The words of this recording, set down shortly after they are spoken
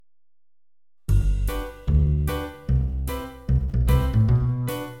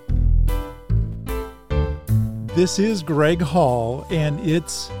This is Greg Hall, and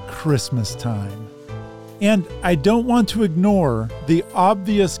it's Christmas time. And I don't want to ignore the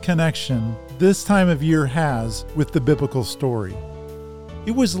obvious connection this time of year has with the biblical story.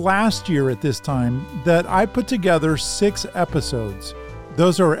 It was last year at this time that I put together 6 episodes.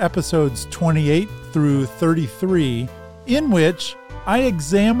 Those are episodes 28 through 33, in which I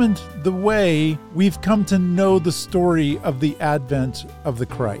examined the way we've come to know the story of the advent of the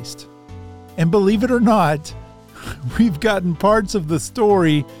Christ. And believe it or not, we've gotten parts of the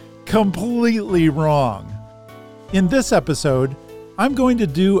story completely wrong. In this episode, I'm going to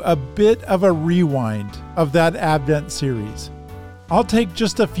do a bit of a rewind of that Advent series. I'll take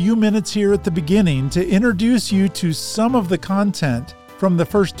just a few minutes here at the beginning to introduce you to some of the content from the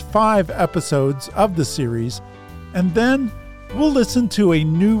first 5 episodes of the series, and then we'll listen to a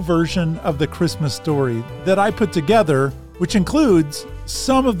new version of the Christmas story that I put together, which includes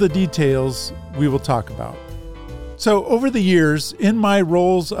some of the details we will talk about. So over the years, in my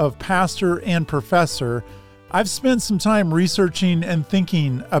roles of pastor and professor, I've spent some time researching and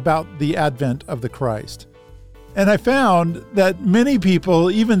thinking about the advent of the Christ. And I found that many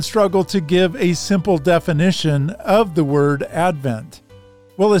people even struggle to give a simple definition of the word Advent.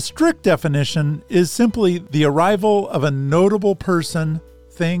 Well, a strict definition is simply the arrival of a notable person,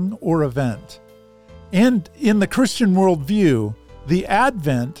 thing, or event. And in the Christian worldview, the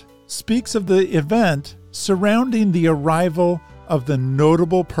Advent speaks of the event surrounding the arrival of the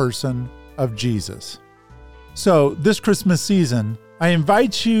notable person of Jesus. So this Christmas season, I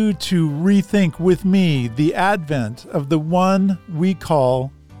invite you to rethink with me the advent of the one we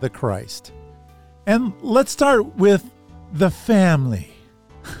call the Christ. And let's start with the family.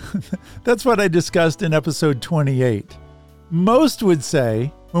 That's what I discussed in episode 28. Most would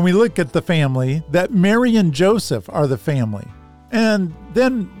say, when we look at the family, that Mary and Joseph are the family. And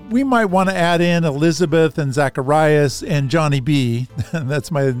then we might want to add in Elizabeth and Zacharias and Johnny B. That's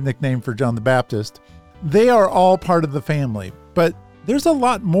my nickname for John the Baptist. They are all part of the family, but there's a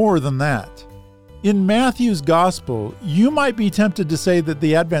lot more than that. In Matthew's Gospel, you might be tempted to say that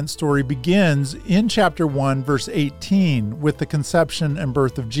the Advent story begins in chapter 1, verse 18, with the conception and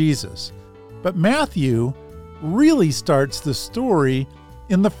birth of Jesus. But Matthew really starts the story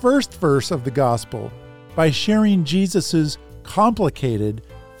in the first verse of the Gospel by sharing Jesus's complicated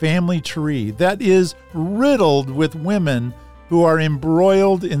family tree that is riddled with women who are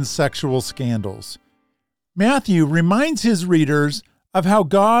embroiled in sexual scandals. Matthew reminds his readers of how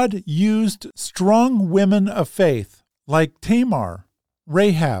God used strong women of faith like Tamar,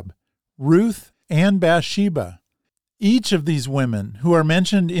 Rahab, Ruth, and Bathsheba. Each of these women who are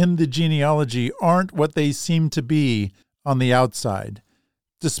mentioned in the genealogy aren't what they seem to be on the outside,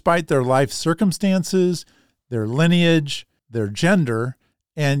 despite their life circumstances, their lineage, their gender,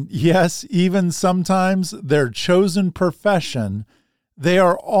 and yes, even sometimes their chosen profession. They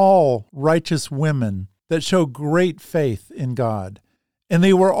are all righteous women that show great faith in God. And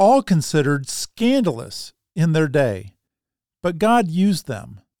they were all considered scandalous in their day. But God used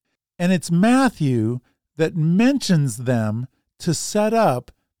them. And it's Matthew that mentions them to set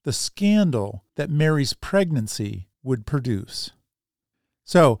up the scandal that Mary's pregnancy would produce.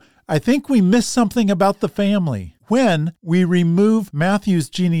 So I think we miss something about the family when we remove Matthew's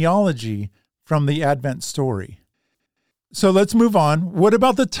genealogy from the Advent story. So let's move on. What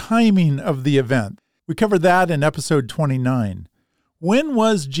about the timing of the event? We covered that in episode 29. When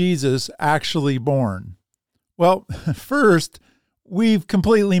was Jesus actually born? Well, first, we've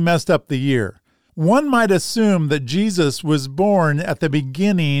completely messed up the year. One might assume that Jesus was born at the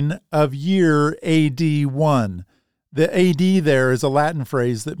beginning of year AD 1. The AD there is a Latin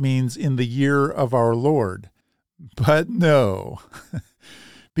phrase that means in the year of our Lord. But no.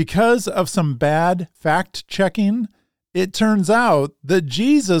 Because of some bad fact-checking, it turns out that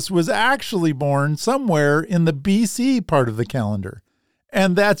Jesus was actually born somewhere in the BC part of the calendar.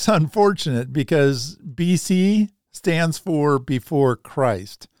 And that's unfortunate because BC stands for before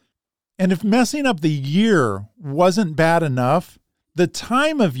Christ. And if messing up the year wasn't bad enough, the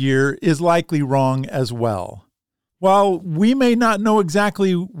time of year is likely wrong as well. While we may not know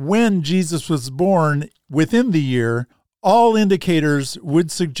exactly when Jesus was born within the year, all indicators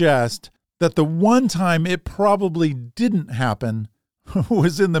would suggest that the one time it probably didn't happen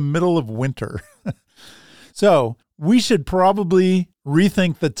was in the middle of winter. So we should probably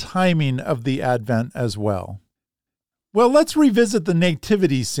rethink the timing of the Advent as well. Well, let's revisit the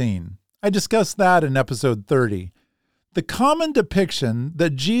nativity scene. I discussed that in episode 30. The common depiction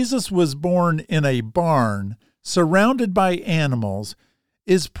that Jesus was born in a barn surrounded by animals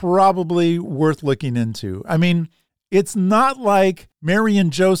is probably worth looking into. I mean, It's not like Mary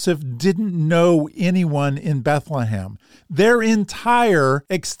and Joseph didn't know anyone in Bethlehem. Their entire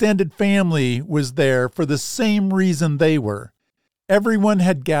extended family was there for the same reason they were. Everyone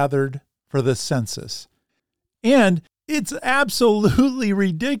had gathered for the census. And it's absolutely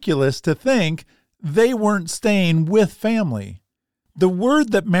ridiculous to think they weren't staying with family. The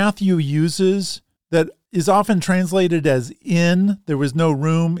word that Matthew uses that is often translated as inn, there was no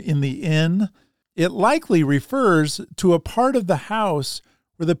room in the inn, it likely refers to a part of the house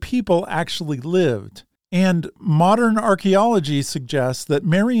where the people actually lived. And modern archaeology suggests that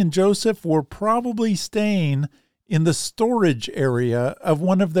Mary and Joseph were probably staying in the storage area of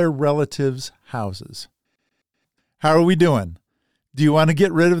one of their relatives' houses. How are we doing? Do you want to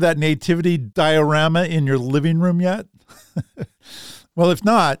get rid of that nativity diorama in your living room yet? Well, if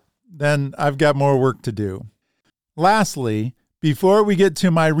not, then I've got more work to do. Lastly, before we get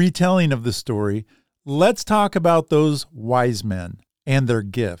to my retelling of the story, let's talk about those wise men and their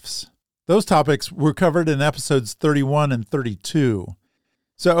gifts. Those topics were covered in episodes 31 and 32.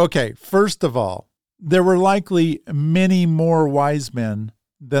 So, okay, first of all, there were likely many more wise men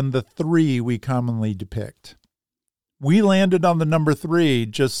than the 3 we commonly depict. We landed on the number 3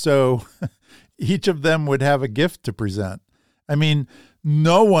 just so each of them would have a gift to present. I mean,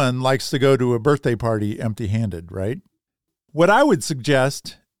 no one likes to go to a birthday party empty-handed, right? What I would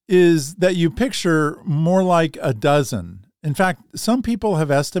suggest is that you picture more like a dozen. In fact, some people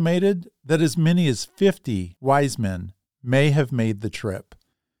have estimated that as many as 50 wise men may have made the trip.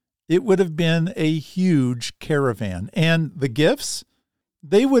 It would have been a huge caravan. And the gifts,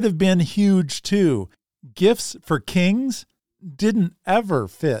 they would have been huge too. Gifts for kings didn't ever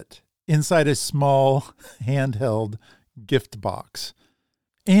fit inside a small handheld gift box.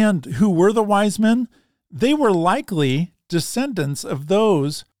 And who were the wise men? They were likely descendants of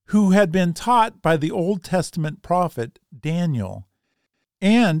those who had been taught by the Old Testament prophet Daniel.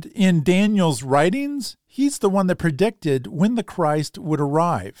 And in Daniel's writings, he's the one that predicted when the Christ would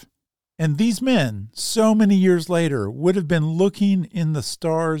arrive. And these men, so many years later, would have been looking in the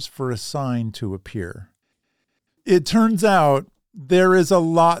stars for a sign to appear. It turns out there is a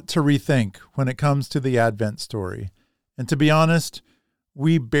lot to rethink when it comes to the Advent story. And to be honest,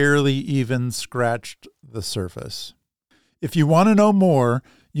 we barely even scratched the surface. If you want to know more,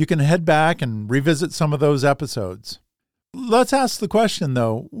 you can head back and revisit some of those episodes. Let's ask the question,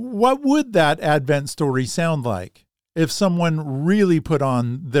 though, what would that Advent story sound like if someone really put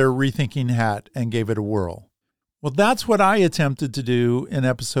on their rethinking hat and gave it a whirl? Well, that's what I attempted to do in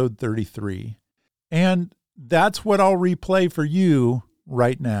episode 33. And that's what I'll replay for you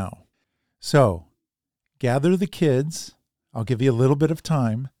right now. So, gather the kids. I'll give you a little bit of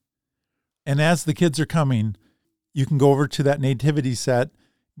time. And as the kids are coming, you can go over to that nativity set,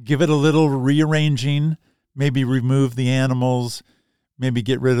 give it a little rearranging, maybe remove the animals, maybe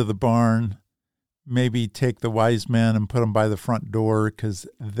get rid of the barn, maybe take the wise men and put them by the front door because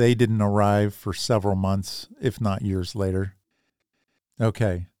they didn't arrive for several months, if not years later.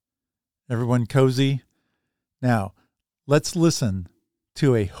 Okay, everyone cozy? Now, let's listen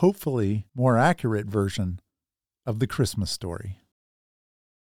to a hopefully more accurate version of the Christmas story.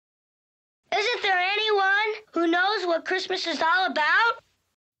 Isn't there anyone who knows what Christmas is all about?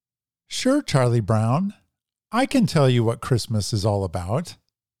 Sure, Charlie Brown. I can tell you what Christmas is all about.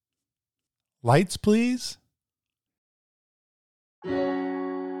 Lights, please.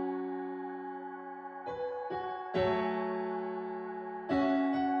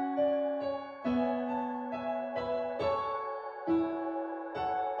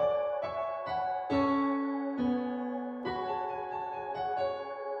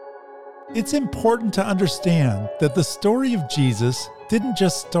 It's important to understand that the story of Jesus didn't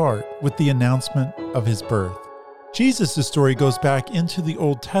just start with the announcement of his birth. Jesus' story goes back into the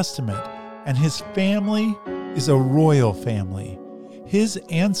Old Testament, and his family is a royal family. His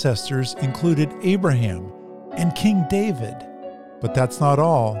ancestors included Abraham and King David. But that's not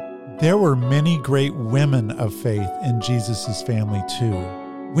all. There were many great women of faith in Jesus' family too.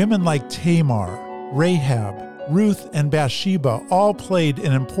 Women like Tamar, Rahab, Ruth, and Bathsheba all played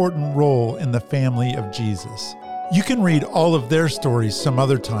an important role in the family of Jesus. You can read all of their stories some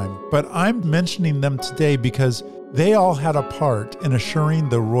other time, but I'm mentioning them today because they all had a part in assuring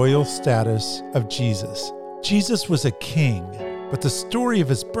the royal status of Jesus. Jesus was a king, but the story of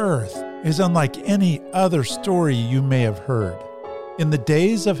his birth is unlike any other story you may have heard. In the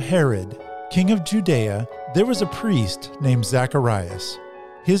days of Herod, king of Judea, there was a priest named Zacharias.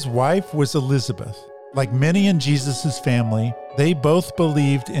 His wife was Elizabeth. Like many in Jesus' family, they both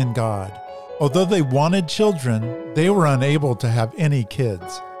believed in God. Although they wanted children, they were unable to have any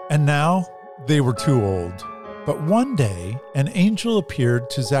kids. And now they were too old. But one day, an angel appeared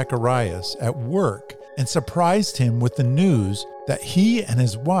to Zacharias at work and surprised him with the news that he and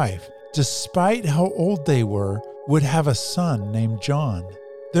his wife, despite how old they were, would have a son named John.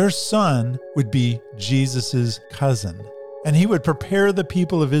 Their son would be Jesus' cousin, and he would prepare the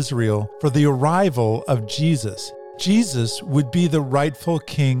people of Israel for the arrival of Jesus. Jesus would be the rightful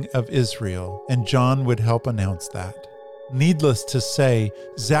king of Israel, and John would help announce that. Needless to say,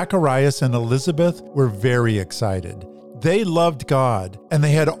 Zacharias and Elizabeth were very excited. They loved God, and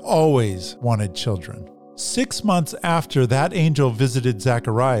they had always wanted children. 6 months after that angel visited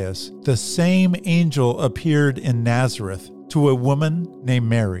Zacharias, the same angel appeared in Nazareth to a woman named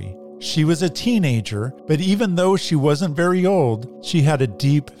Mary. She was a teenager, but even though she wasn't very old, she had a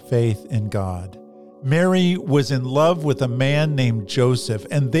deep faith in God. Mary was in love with a man named Joseph,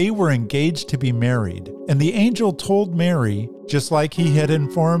 and they were engaged to be married. And the angel told Mary, just like he had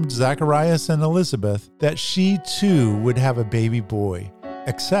informed Zacharias and Elizabeth, that she too would have a baby boy.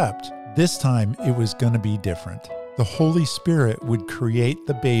 Except this time it was going to be different. The Holy Spirit would create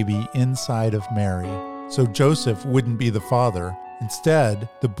the baby inside of Mary. So Joseph wouldn't be the father. Instead,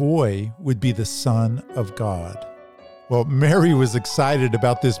 the boy would be the Son of God. Well, Mary was excited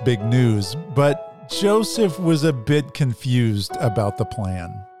about this big news, but Joseph was a bit confused about the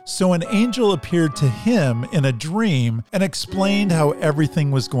plan. So an angel appeared to him in a dream and explained how everything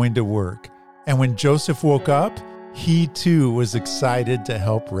was going to work. And when Joseph woke up, he too was excited to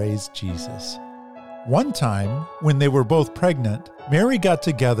help raise Jesus. One time, when they were both pregnant, Mary got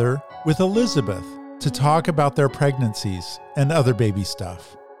together with Elizabeth to talk about their pregnancies and other baby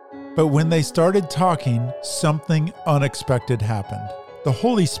stuff. But when they started talking, something unexpected happened. The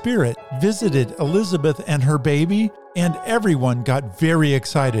Holy Spirit visited Elizabeth and her baby, and everyone got very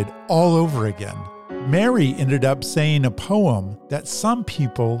excited all over again. Mary ended up saying a poem that some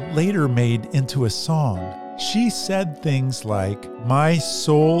people later made into a song. She said things like, "My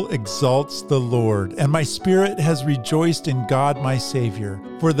soul exalts the Lord, and my spirit has rejoiced in God my Savior,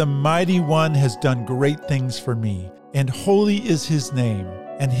 for the Mighty One has done great things for me, and holy is his name.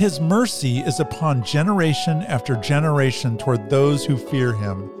 And his mercy is upon generation after generation toward those who fear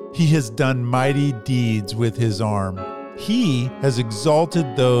him. He has done mighty deeds with his arm. He has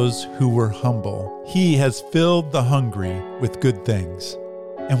exalted those who were humble. He has filled the hungry with good things."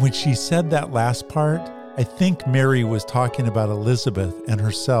 And when she said that last part, I think Mary was talking about Elizabeth and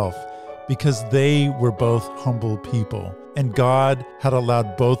herself, because they were both humble people, and God had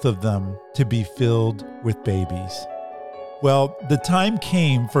allowed both of them to be filled with babies. Well, the time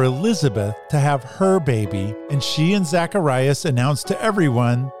came for Elizabeth to have her baby, and she and Zacharias announced to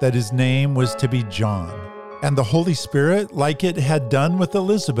everyone that his name was to be John. And the Holy Spirit, like it had done with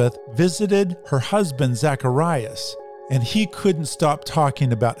Elizabeth, visited her husband Zacharias, and he couldn't stop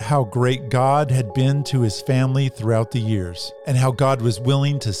talking about how great God had been to his family throughout the years, and how God was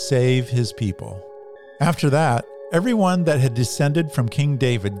willing to save his people. After that, everyone that had descended from King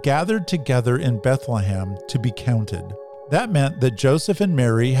David gathered together in Bethlehem to be counted. That meant that Joseph and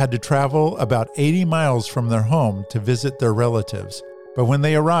Mary had to travel about 80 miles from their home to visit their relatives. But when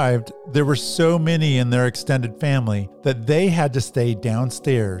they arrived, there were so many in their extended family that they had to stay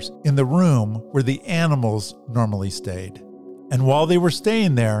downstairs in the room where the animals normally stayed. And while they were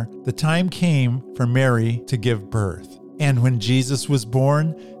staying there, the time came for Mary to give birth. And when Jesus was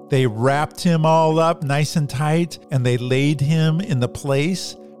born, they wrapped him all up nice and tight, and they laid him in the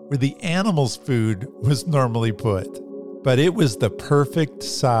place where the animals' food was normally put. But it was the perfect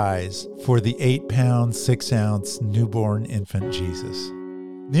size for the 8-pound, 6-ounce newborn infant Jesus.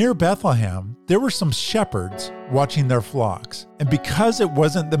 Near Bethlehem, there were some shepherds watching their flocks. And because it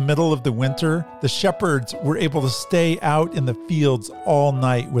wasn't the middle of the winter, the shepherds were able to stay out in the fields all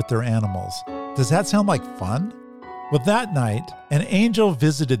night with their animals. Does that sound like fun? Well, that night, an angel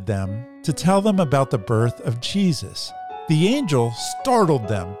visited them to tell them about the birth of Jesus. The angel startled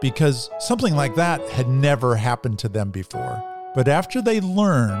them because something like that had never happened to them before. But after they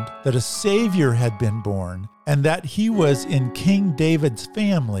learned that a Savior had been born and that he was in King David's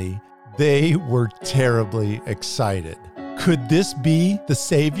family, they were terribly excited. Could this be the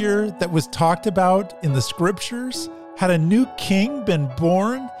Savior that was talked about in the scriptures? Had a new king been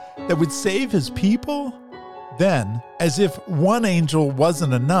born that would save his people? Then, as if one angel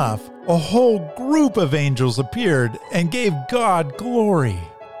wasn't enough, a whole group of angels appeared and gave God glory.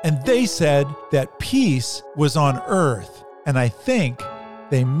 And they said that peace was on earth. And I think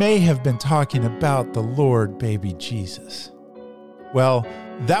they may have been talking about the Lord baby Jesus. Well,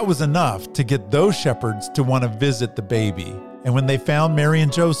 that was enough to get those shepherds to want to visit the baby. And when they found Mary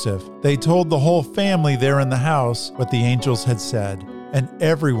and Joseph, they told the whole family there in the house what the angels had said. and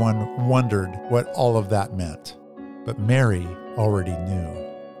everyone wondered what all of that meant. But Mary already knew.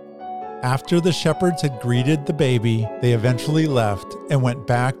 After the shepherds had greeted the baby, they eventually left and went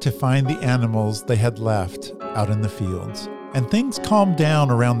back to find the animals they had left out in the fields. And things calmed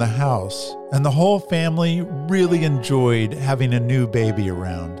down around the house, and the whole family really enjoyed having a new baby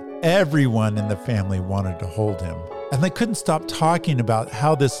around. Everyone in the family wanted to hold him, and they couldn't stop talking about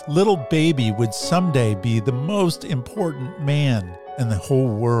how this little baby would someday be the most important man in the whole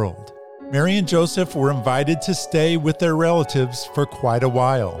world. Mary and Joseph were invited to stay with their relatives for quite a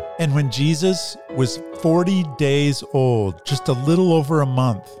while. And when Jesus was 40 days old, just a little over a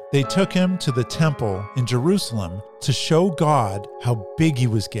month, they took him to the temple in Jerusalem to show God how big he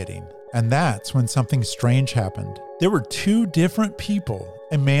was getting. And that's when something strange happened. There were two different people,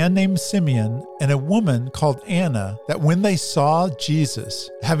 a man named Simeon and a woman called Anna, that when they saw Jesus,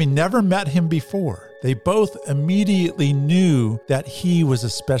 having never met him before, they both immediately knew that he was a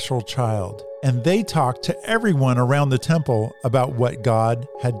special child. And they talked to everyone around the temple about what God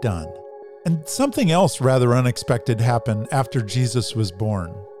had done. And something else rather unexpected happened after Jesus was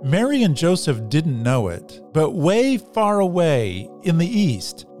born. Mary and Joseph didn't know it, but way far away in the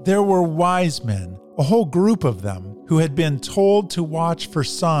east, there were wise men, a whole group of them, who had been told to watch for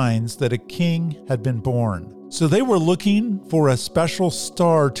signs that a king had been born. So they were looking for a special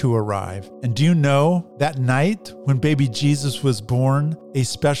star to arrive. And do you know, that night when baby Jesus was born, a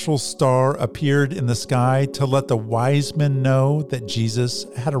special star appeared in the sky to let the wise men know that Jesus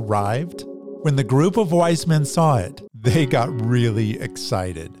had arrived? When the group of wise men saw it, they got really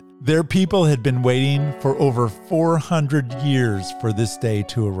excited. Their people had been waiting for over 400 years for this day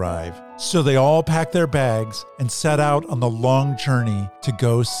to arrive. So they all packed their bags and set out on the long journey to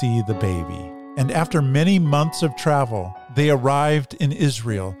go see the baby. And after many months of travel, they arrived in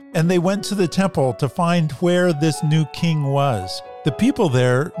Israel, and they went to the temple to find where this new king was. The people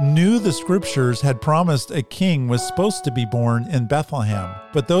there knew the scriptures had promised a king was supposed to be born in Bethlehem,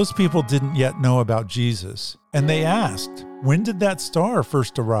 but those people didn't yet know about Jesus. And they asked, when did that star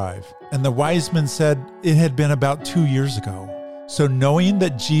first arrive? And the wise men said it had been about 2 years ago. So knowing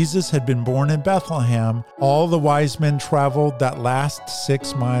that Jesus had been born in Bethlehem, all the wise men traveled that last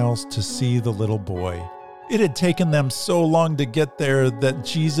 6 miles to see the little boy. It had taken them so long to get there that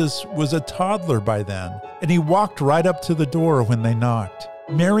Jesus was a toddler by then, and he walked right up to the door when they knocked.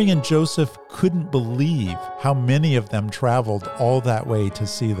 Mary and Joseph couldn't believe how many of them traveled all that way to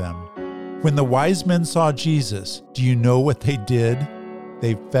see them. When the wise men saw Jesus, do you know what they did?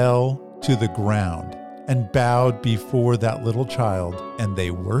 They fell to the ground and bowed before that little child, and they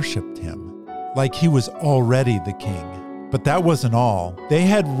worshiped him like he was already the king. But that wasn't all. They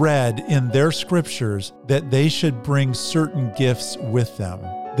had read in their scriptures that they should bring certain gifts with them.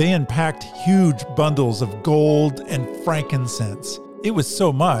 They unpacked huge bundles of gold and frankincense. It was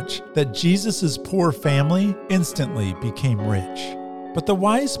so much that Jesus' poor family instantly became rich. But the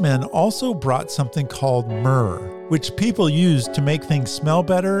wise men also brought something called myrrh, which people used to make things smell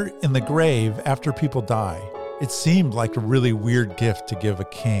better in the grave after people die. It seemed like a really weird gift to give a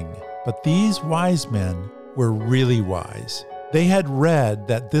king, but these wise men were really wise. They had read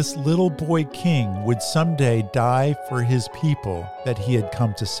that this little boy king would someday die for his people that he had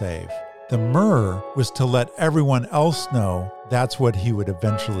come to save. The myrrh was to let everyone else know that's what he would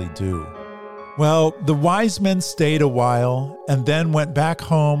eventually do. Well, the wise men stayed a while and then went back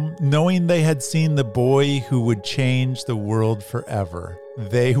home knowing they had seen the boy who would change the world forever.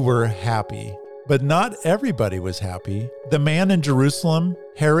 They were happy. But not everybody was happy. The man in Jerusalem,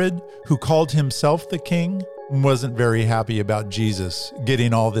 Herod, who called himself the king, wasn't very happy about Jesus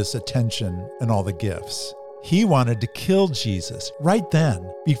getting all this attention and all the gifts. He wanted to kill Jesus right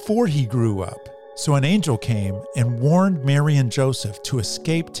then, before he grew up. So an angel came and warned Mary and Joseph to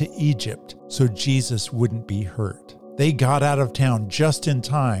escape to Egypt so Jesus wouldn't be hurt. They got out of town just in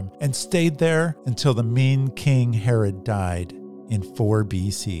time and stayed there until the mean King Herod died in 4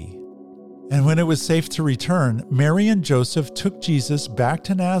 BC. And when it was safe to return, Mary and Joseph took Jesus back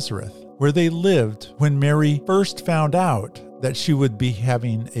to Nazareth, where they lived when Mary first found out that she would be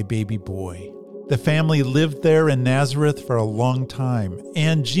having a baby boy. The family lived there in Nazareth for a long time,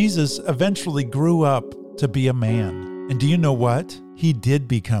 and Jesus eventually grew up to be a man. And do you know what? He did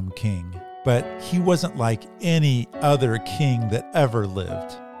become king, but he wasn't like any other king that ever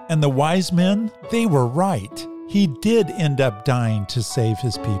lived. And the wise men, they were right. He did end up dying to save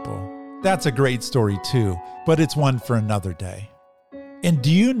his people. That's a great story too, but it's one for another day. And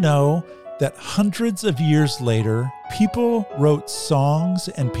do you know that hundreds of years later, people wrote songs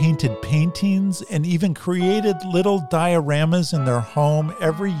and painted paintings and even created little dioramas in their home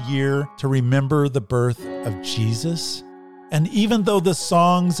every year to remember the birth of Jesus? And even though the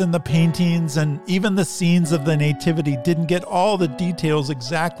songs and the paintings and even the scenes of the Nativity didn't get all the details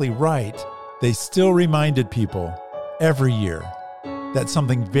exactly right, they still reminded people every year that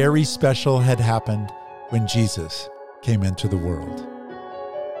something very special had happened when Jesus came into the world.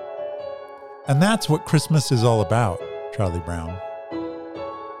 And that's what Christmas is all about, Charlie Brown.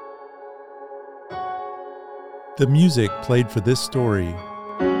 The music played for this story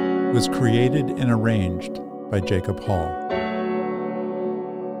was created and arranged by Jacob Hall.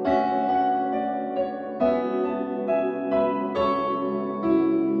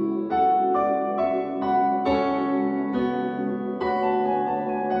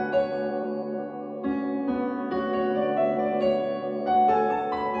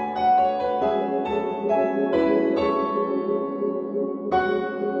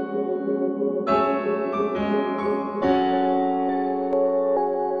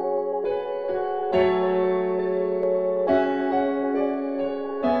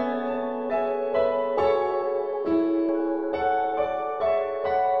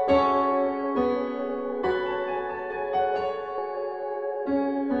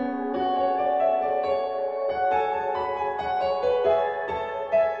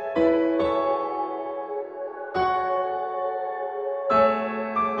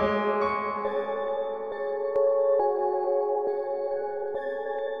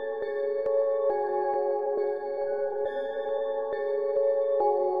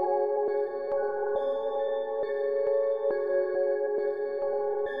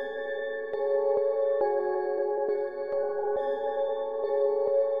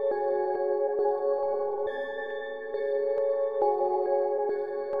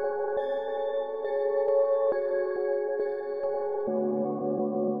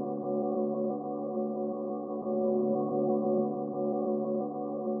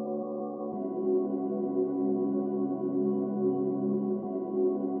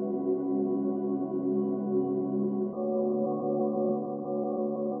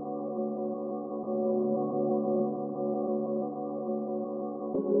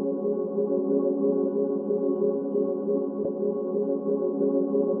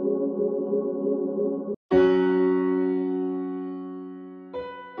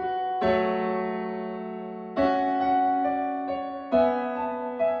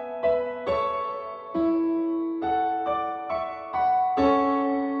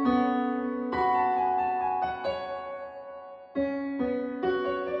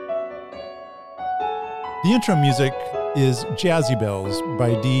 The intro music is Jazzy Bells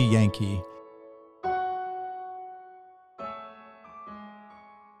by D. Yankee.